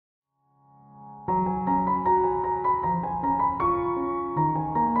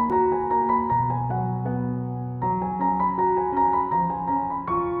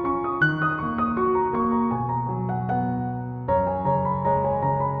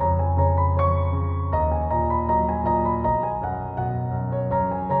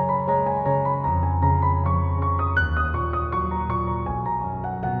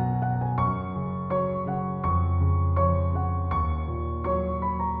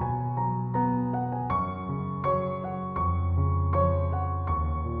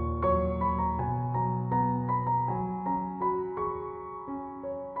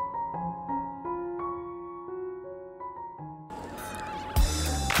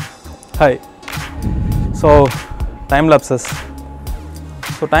Hi. So time lapses.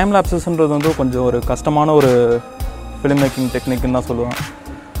 So time lapses ன்றது வந்து கொஞ்சம் ஒரு கஷ்டமான ஒரு film making technique ன்னு தான் சொல்லுவேன்.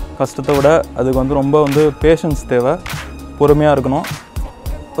 கஷ்டத்தை விட அதுக்கு வந்து ரொம்ப வந்து பேஷன்ஸ் தேவை, பொறுமையாக இருக்கணும்.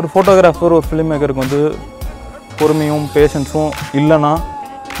 ஒரு ஃபோட்டோகிராஃபர் ஒரு ஃபிலிம் மேக்கருக்கு வந்து பொறுமையும் பேஷன்ஸும் இல்லைன்னா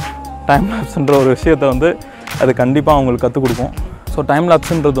டைம் லேப்ஸ்ன்ற ஒரு விஷயத்தை வந்து அது கண்டிப்பாக அவங்களுக்கு கற்றுக் கொடுக்கும். ஸோ டைம்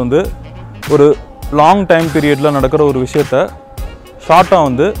லேப்ஸ்ன்றது வந்து ஒரு லாங் டைம் பீரியடில் நடக்கிற ஒரு விஷயத்தை ஷார்ட்டாக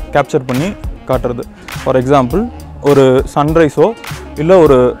வந்து கேப்சர் பண்ணி காட்டுறது. ஃபார் எக்ஸாம்பிள், ஒரு சன்ரைஸோ இல்லை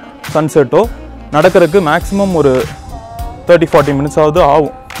ஒரு சன்செட்டோ நடக்கிறதுக்கு மேக்ஸிமம் ஒரு 30-40 மினிட்ஸாவது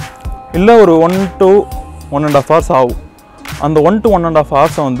ஆகும், இல்லை ஒரு 1 to 1.5 hours ஆகும். அந்த 1 to 1.5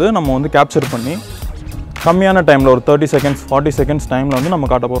 hours வந்து நம்ம வந்து கேப்சர் பண்ணி கம்மியான டைமில் ஒரு 30 seconds 40 seconds டைமில் வந்து நம்ம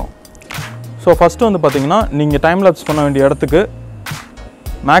காட்ட போகிறோம். ஸோ ஃபஸ்ட்டு வந்து பார்த்திங்கன்னா, நீங்கள் டைம் லேப்ஸ் பண்ண வேண்டிய இடத்துக்கு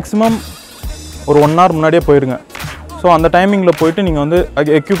மேக்ஸிமம் ஒரு 1 hour முன்னாடியே போயிடுங்க. ஸோ அந்த டைமிங்கில் போயிட்டு நீங்கள் வந்து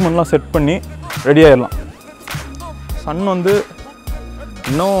எக்யூப்மெண்ட்லாம் செட் பண்ணி ரெடி ஆகிடலாம். சன் வந்து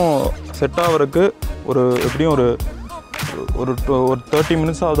இன்னும் செட் ஆகிறதுக்கு ஒரு எப்படியும் ஒரு ஒரு 30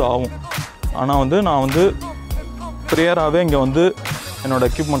 மினிட்ஸாவது ஆகும். ஆனால் வந்து நான் வந்து ப்ரியராகவே இங்கே வந்து என்னோடய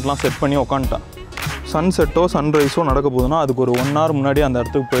எக்யூப்மெண்ட்லாம் செட் பண்ணி உக்காந்துட்டேன். சன்செட்டோ சன்ரைஸோ நடக்க போகுதுன்னா அதுக்கு ஒரு 1 hour முன்னாடி அந்த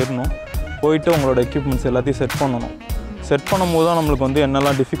இடத்துக்கு போயிடணும். போயிட்டு உங்களோட எக்யூப்மெண்ட்ஸ் எல்லாத்தையும் செட் பண்ணணும். செட் பண்ணும்போது தான் நம்மளுக்கு வந்து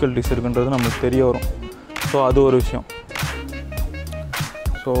என்னெல்லாம் டிஃபிகல்ட்டிஸ் இருக்குன்றது நம்மளுக்கு தெரிய வரும். ஸோ அது ஒரு விஷயம்.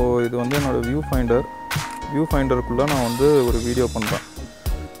 ஸோ இது வந்து என்னோடய வியூ ஃபைண்டருக்குள்ளே நான் வந்து ஒரு வீடியோ பண்ணுறேன்.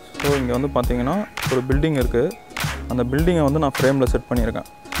 ஸோ இங்கே வந்து பார்த்திங்கன்னா ஒரு பில்டிங் இருக்குது. அந்த பில்டிங்கை வந்து நான் ஃப்ரேமில் செட் பண்ணியிருக்கேன்.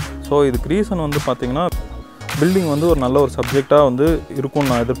 ஸோ இதுக்கு ரீசன் வந்து பார்த்திங்கன்னா, பில்டிங் வந்து ஒரு நல்ல ஒரு சப்ஜெக்டாக வந்து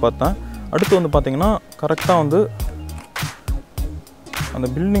இருக்கும்னு நான் எதிர்பார்த்தேன். அடுத்து வந்து பார்த்திங்கன்னா, கரெக்டாக வந்து அந்த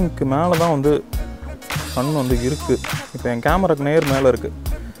பில்டிங்க்கு மேலே தான் வந்து சன் வந்து இருக்குது. இப்போ என் கேமராக்கு நேர் மேலே இருக்குது.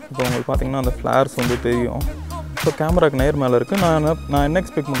 இப்போ உங்களுக்கு பார்த்திங்கன்னா அந்த ஃப்ளார்ஸ் வந்து தெரியும். ஸோ கேமராக்கு நேர் மேலே இருக்குது. நான் என்ன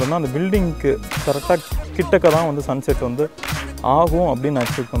எக்ஸ்பெக்ட் பண்ணுறேன்னா, அந்த பில்டிங்க்கு கரெக்டாக கிட்டக்க தான் வந்து சன்செட் வந்து ஆகும் அப்படின்னு நான்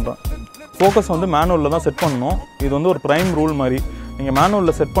எக்ஸ்பெக்ட் பண்ணுறேன். ஃபோக்கஸ் வந்து மேனுவலில் தான் செட் பண்ணணும். இது வந்து ஒரு ப்ரைம் ரூல் மாதிரி. நீங்கள்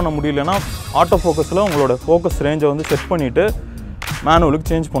மேனுவலில் செட் பண்ண முடியலன்னா ஆட்டோ ஃபோக்கஸில் உங்களோட ஃபோக்கஸ் ரேஞ்சை வந்து செட் பண்ணிவிட்டு மேனுவலுக்கு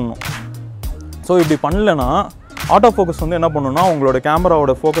சேஞ்ச் பண்ணணும். ஸோ இப்படி பண்ணலைன்னா ஆட்டோ ஃபோக்கஸ் வந்து என்ன பண்ணணும்னா, உங்களோட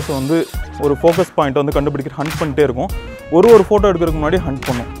கேமராவோட ஃபோக்கஸை வந்து ஒரு ஃபோக்கஸ் பாயிண்ட்டை வந்து கண்டுபிடிக்கிற ஹண்ட் பண்ணிட்டே இருக்கும். ஒரு ஃபோட்டோ எடுக்கிறதுக்கு முன்னாடி ஹண்ட்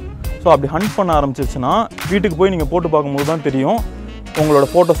பண்ணும். ஸோ அப்படி ஹண்ட் பண்ண ஆரம்பிச்சிச்சுன்னா வீட்டுக்கு போய் நீங்கள் போட்டு பார்க்கும்போது தான் தெரியும் உங்களோட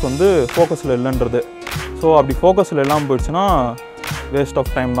ஃபோட்டோஸ் வந்து ஃபோக்கஸில் இல்லைன்றது. ஸோ அப்படி ஃபோக்கஸில் இல்லாமல் போயிடுச்சுன்னா வேஸ்ட் ஆஃப்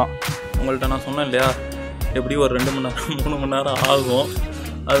டைம் தான். உங்கள்கிட்ட நான் சொன்னேன் இல்லையா, எப்படி ஒரு 2 மணி நேரம் 3 மணி நேரம் ஆகும்.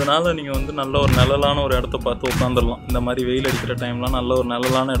 அதனால் நீங்கள் வந்து நல்ல ஒரு நிழலான ஒரு இடத்த பார்த்து உட்காந்துடலாம். இந்த மாதிரி வெயில் அடிக்கிற டைம்லாம் நல்ல ஒரு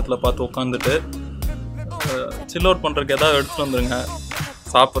நிழலான இடத்துல பார்த்து உட்காந்துட்டு சில் அவுட் பண்ணுறதுக்கு ஏதாவது எடுத்துகிட்டு வந்துடுங்க.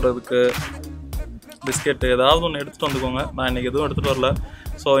 சாப்பிட்றதுக்கு பிஸ்கெட்டு ஏதாவது ஒன்று எடுத்துகிட்டு வந்துக்கோங்க. நான் இன்றைக்கி எதுவும் எடுத்துகிட்டு வரல.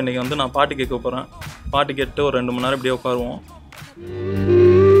 ஸோ இன்றைக்கி வந்து நான் பாட்டு கேட்க போகிறேன். பாட்டு கேட்டு ஒரு 2 மணி நேரம் இப்படியே உட்காருவோம்.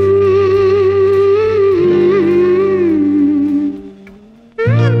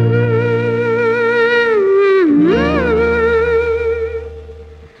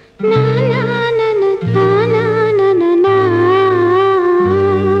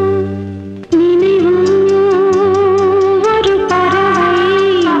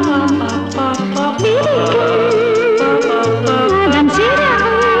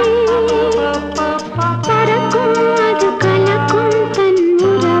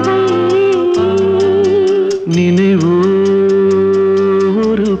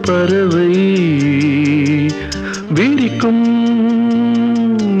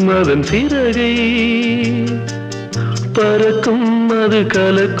 அதன் சிறகை பறக்கும், அது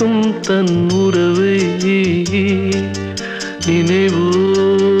கலக்கும் தன் உறவை. நினைவோ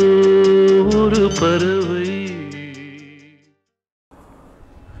ஒரு பறவை.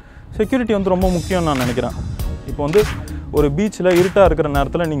 செக்யூரிட்டி வந்து ரொம்ப முக்கியம் நான் நினைக்கிறேன். இப்போ வந்து ஒரு பீச்சில் இருட்டாக இருக்கிற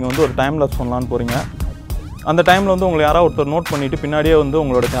நேரத்தில் நீங்கள் வந்து ஒரு டைம் லேப்ஸ் பண்ணலான்னு போகிறீங்க. அந்த டைமில் வந்து உங்களை யாராவது ஒருத்தர் நோட் பண்ணிவிட்டு பின்னாடியே வந்து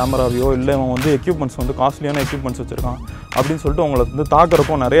உங்களோட கேமராவையோ இல்லை அவன் வந்து எக்யூப்மெண்ட்ஸ் வந்து காஸ்ட்லியான எக்யூப்மெண்ட்ஸ் வச்சுருக்கான் அப்படின்னு சொல்லிட்டு உங்களை வந்து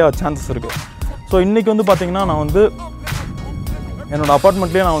தாக்குறப்போ நிறையா சான்சஸ் இருக்குது. ஸோ இன்றைக்கி வந்து பார்த்திங்கன்னா, நான் வந்து என்னோடய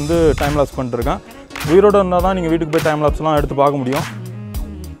அப்பார்ட்மெண்ட்லேயே நான் வந்து டைம் லேப்ஸ் பண்ணிட்டுருக்கேன். உயிரோடு இருந்தால் தான் நீங்கள் வீட்டுக்கு போய் டைம் லேப்ஸ்லாம் எடுத்து பார்க்க முடியும்.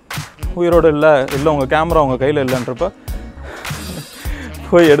 உயிரோடு இல்லை உங்கள் கேமரா உங்கள் கையில் இல்லைன்றப்ப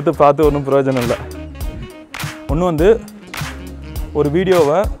போய் எடுத்து பார்த்து ஒன்றும் பிரயோஜனம் இல்லை. ஒன்று வந்து ஒரு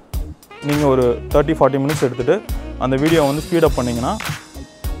வீடியோவை நீங்கள் ஒரு 30-40 மினிட்ஸ் எடுத்துகிட்டு அந்த வீடியோவை வந்து ஸ்பீடப் பண்ணிங்கன்னா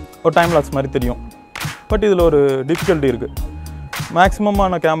ஒரு டைம் லாப்ஸ் மாதிரி தெரியும். பட் இதில் ஒரு டிஃபிகல்ட்டி இருக்குது.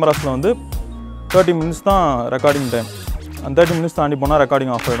 மேக்ஸிமமான கேமராஸில் வந்து 30 மினிட்ஸ் தான் ரெக்கார்டிங் டைம். அந்த 30 மினிட்ஸ் தாண்டி போனால்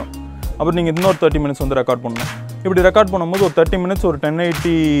ரெக்கார்டிங் ஆஃப் ஆகிடும். அப்புறம் நீங்கள் இன்னொரு 30 மினிட்ஸ் வந்து ரெக்கார்ட் பண்ணணும். இப்படி ரெக்கார்ட் பண்ணும்போது ஒரு 30 மினிட்ஸ் ஒரு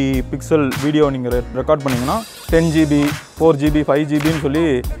 1080 பிக்சல் வீடியோ நீங்கள் ரெக்கார்ட் பண்ணிங்கன்னா 10 GB 4 GB 5 GBன்னு சொல்லி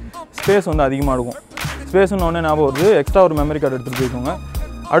ஸ்பேஸ் வந்து அதிகமாக இருக்கும். ஸ்பேஸ்னு ஒன்றே ஞாபகம் வருது, எக்ஸ்ட்ரா ஒரு மெமரி கார்டு எடுத்துகிட்டு போய்க்கோங்க.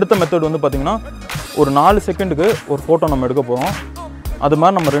 அடுத்த மெத்தட் வந்து பார்த்திங்கன்னா ஒரு 4 செகண்டுக்கு ஒரு ஃபோட்டோ நம்ம எடுக்க போகிறோம். அது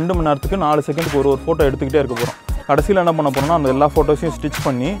மாதிரி நம்ம 2 மணி நேரத்துக்கு 4 செகண்டுக்கு ஒரு ஃபோட்டோ எடுத்துக்கிட்டே இருக்க போகிறோம். கடைசியில் என்ன பண்ண போகிறோம்னா அந்த எல்லா ஃபோட்டோஸையும் ஸ்டிச்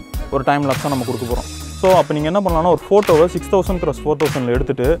பண்ணி ஒரு டைம் லாப்ஸாக நம்ம கொடுக்க போகிறோம். ஸோ அப்போ நீங்கள் என்ன பண்ணலாம்னா ஒரு ஃபோட்டோவை 6000x4000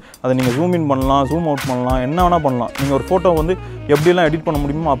 எடுத்துகிட்டு அதை நீங்கள் ஜூம் இன் பண்ணலாம், ஜூம் அவுட் பண்ணலாம், என்ன வேணால் பண்ணலாம். நீங்கள் ஒரு ஃபோட்டோ வந்து எப்படிலாம் எடிட் பண்ண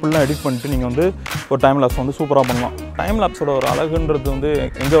முடியுமோ அப்படிலாம் எடிட் பண்ணிட்டு நீங்கள் வந்து ஒரு டைம் லாப்ஸ் வந்து சூப்பராக பண்ணலாம். டைம் லாப்ஸோட ஒரு அழகுன்றது வந்து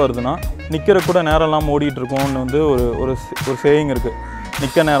எங்கே வருதுன்னா, நிற்கிற கூட நேரம்லாம் ஓடிட்டு இருக்கோம்னு வந்து ஒரு சேயிங் இருக்குது.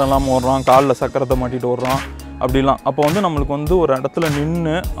 நிற்க நேரம்லாம் ஓடுறான், காலில் சக்கரத்தை மாட்டிட்டு ஓடுறான் அப்படிலாம். அப்போ வந்து நம்மளுக்கு வந்து ஒரு இடத்துல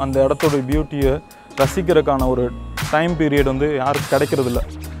நின்று அந்த இடத்தோட பியூட்டியை ரசிக்கிறதுக்கான ஒரு டைம் பீரியட் வந்து யாருக்கு கிடைக்கிறதில்ல.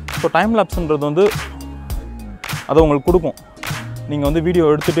 ஸோ டைம் லாப்ஸுன்றது வந்து அதை உங்களுக்கு கொடுக்கும். நீங்கள் வந்து வீடியோ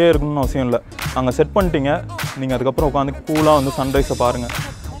எடுத்துகிட்டே இருக்கணும்னு அவசியம் இல்லை. அங்கே செட் பண்ணிட்டீங்க, நீங்கள் அதுக்கப்புறம் உட்காந்து கூலாக வந்து சன்ரைஸை பாருங்கள்,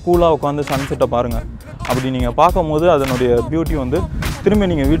 கூலாக உட்காந்து சன்செட்டை பாருங்கள். அப்படி நீங்கள் பார்க்கும்போது அதனுடைய பியூட்டி வந்து திரும்பி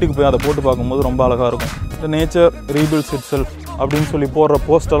நீங்கள் வீட்டுக்கு போய் அதை போட்டு பார்க்கும்போது ரொம்ப அழகாக இருக்கும். இந்த நேச்சர் ரீபில்ட்ஸ் இட் செல்ஃப் அப்படின்னு சொல்லி போடுற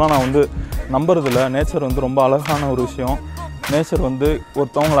போஸ்டெல்லாம் நான் வந்து நம்புறதில்ல. நேச்சர் வந்து ரொம்ப அழகான ஒரு விஷயம். நேச்சர் வந்து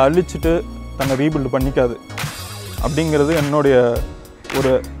ஒருத்தவங்களை அழிச்சிட்டு தன்னை ரீபில்டு பண்ணிக்காது அப்படிங்கிறது என்னுடைய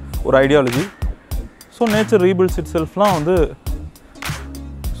ஒரு ஐடியாலஜி. ஸோ நேச்சர் ரீபில்ட்ஸ் இட் செல்ஃப்லாம் வந்து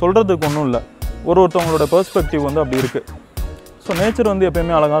சொல்கிறதுக்கு ஒன்றும் இல்லை. ஒருத்தவங்களோட பெர்ஸ்பெக்டிவ் வந்து அப்படி இருக்குது. ஸோ நேச்சர் வந்து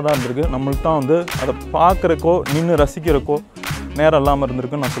எப்போயுமே அழகாக தான் இருந்திருக்கு. நம்மளுக்கு தான் வந்து அதை பார்க்குறக்கோ நின்று ரசிக்கிறக்கோ நேரம் இல்லாமல்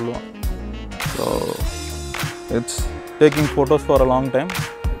இருந்திருக்குன்னு நான் சொல்லுவேன். So it's taking photos for a long time.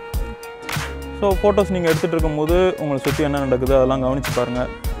 So photos நீங்கள் எடுத்துகிட்டு இருக்கும்போது உங்களை சுற்றி என்ன நடக்குது அதெல்லாம் கவனித்து பாருங்கள்.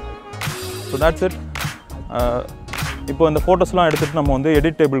 So that's it. இப்போ இந்த ஃபோட்டோஸ்லாம் எடுத்துகிட்டு நம்ம வந்து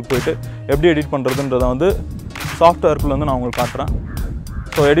எடிட் டேபிளுக்கு போய்ட்டு எப்படி எடிட் பண்ணுறதுன்றதை வந்து சாஃப்ட்வேர்க்குள்ளே வந்து நான் உங்களுக்கு காட்டுறேன்.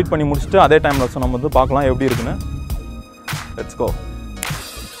 ஸோ எடிட் பண்ணி முடிச்சுட்டு அதே டைமில் வச்சு நம்ம வந்து பார்க்கலாம் எப்படி இருக்குன்னு. Let's go.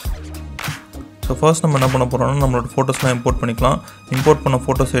 ஸோ ஃபர்ஸ்ட் நம்ம என்ன பண்ண போகிறோம்னா நம்மளோட ஃபோட்டோஸ்லாம் இம்போர்ட் பண்ணிக்கலாம். இம்போர்ட் பண்ண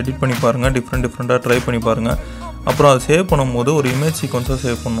ஃபோட்டோஸ் எடிட் பண்ணி பாருங்கள், டிஃப்ரெண்ட்டாக ட்ரை பண்ணி பாருங்கள். அப்புறம் அதை சேவ் பண்ணும்போது ஒரு இமேஜ் சீக்வன்ஸாக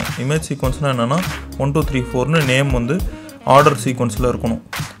சேவ் பண்ணணும். இமேஜ் சீக்வன்ஸ்னால் என்னென்னா 1 2 3 4ன்னு நேம் வந்து ஆர்டர் சீக்வன்ஸில் இருக்கணும்.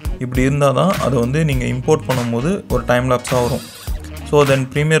 இப்படி இருந்தால் தான் அதை வந்து நீங்கள் இம்போர்ட் பண்ணும்போது ஒரு டைம் லாப்ஸாக வரும். ஸோ தென்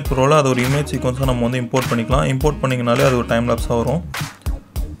ப்ரீமியர் ப்ரோவில் அது ஒரு இமேஜ் சீக்வன்ஸாக நம்ம வந்து இம்போர்ட் பண்ணிக்கலாம். இம்போர்ட் பண்ணிங்கனாலே அது ஒரு டைம் லாப்ஸாக வரும்.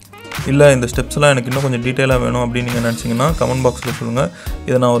 இல்லை இந்த ஸ்டெப்ஸ்லாம் எனக்கு இன்னும் கொஞ்சம் டீட்டெயிலாக வேணும் அப்படின்னு நீங்கள் நினச்சிங்கன்னா கமெண்ட் பாக்ஸில் சொல்லுங்கள்.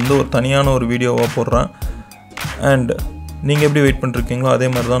 இதை நான் வந்து ஒரு தனியான ஒரு வீடியோவாக போடுறேன். அண்ட் நீங்கள் எப்படி வெயிட் பண்ணிருக்கீங்களோ அதே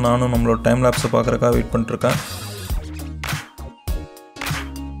மாதிரி தான் நானும் நம்மளோட டைம் லாப்ஸை பார்க்குறக்காக வெயிட் பண்ணிட்டுருக்கேன்.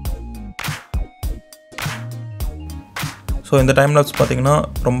 ஸோ இந்த டைம் லாப்ஸ் பார்த்திங்கன்னா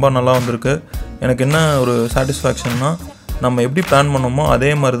ரொம்ப நல்லா வந்திருக்கு. எனக்கு என்ன ஒரு சாட்டிஸ்ஃபேக்ஷன்னா, நம்ம எப்படி பிளான் பண்ணோமோ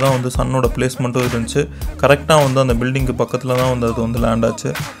அதே மாதிரி தான் வந்து சன்னோட பிளேஸ்மெண்ட்டும் இருந்துச்சு. கரெக்டாக வந்து அந்த பில்டிங்கு பக்கத்தில் தான் வந்து அது வந்து லேண்ட்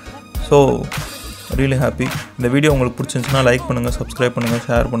ஆச்சு. So really happy. இந்த வீடியோ உங்களுக்கு பிடிச்சிருந்துச்சுன்னா லைக் பண்ணுங்கள், சப்ஸ்கிரைப் பண்ணுங்கள்,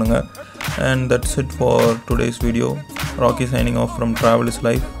 ஷேர் பண்ணுங்கள். And that's it for today's video. Rocky signing off from Travel is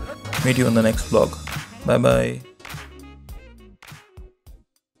Life. Meet you in the next vlog. Bye bye.